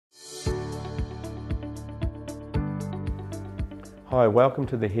Hi, welcome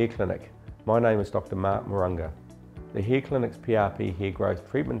to the Hair Clinic. My name is Dr. Mark Moronga. The Hair Clinic's PRP Hair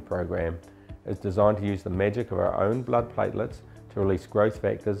Growth Treatment Program is designed to use the magic of our own blood platelets to release growth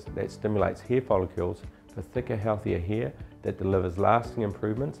factors that stimulates hair follicles for thicker, healthier hair that delivers lasting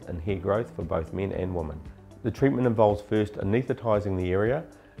improvements in hair growth for both men and women. The treatment involves first anaesthetising the area,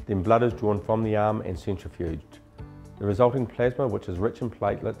 then blood is drawn from the arm and centrifuged. The resulting plasma, which is rich in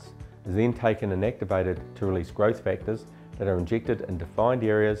platelets, is then taken and activated to release growth factors that are injected in defined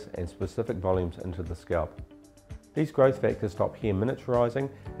areas and specific volumes into the scalp. These growth factors stop hair miniaturizing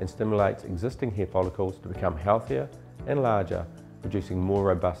and stimulates existing hair follicles to become healthier and larger, producing more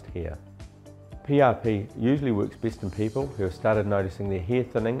robust hair. PRP usually works best in people who have started noticing their hair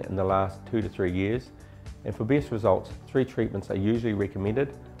thinning in the last 2 to 3 years, and for best results, 3 treatments are usually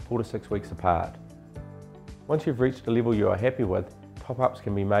recommended 4 to 6 weeks apart. Once you've reached a level you are happy with, top-ups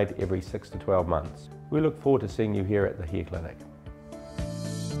can be made every 6 to 12 months. We look forward to seeing you here at the Hair Clinic.